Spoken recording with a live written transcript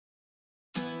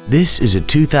This is a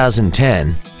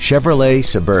 2010 Chevrolet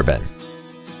Suburban.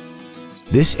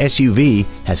 This SUV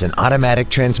has an automatic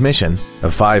transmission, a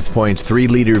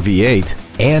 5.3-liter V8,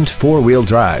 and four-wheel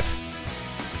drive.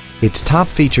 Its top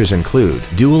features include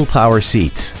dual power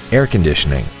seats, air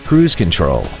conditioning, cruise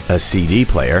control, a CD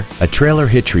player, a trailer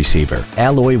hitch receiver,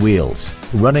 alloy wheels,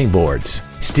 running boards,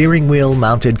 steering wheel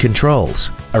mounted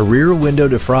controls, a rear window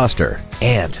defroster,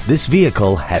 and this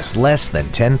vehicle has less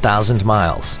than 10,000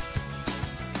 miles.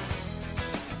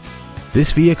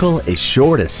 This vehicle is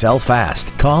sure to sell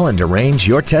fast. Call and arrange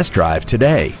your test drive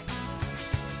today.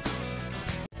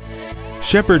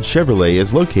 Shepard Chevrolet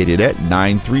is located at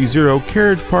 930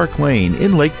 Carriage Park Lane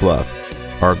in Lake Bluff.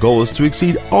 Our goal is to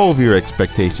exceed all of your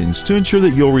expectations to ensure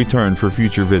that you'll return for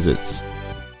future visits.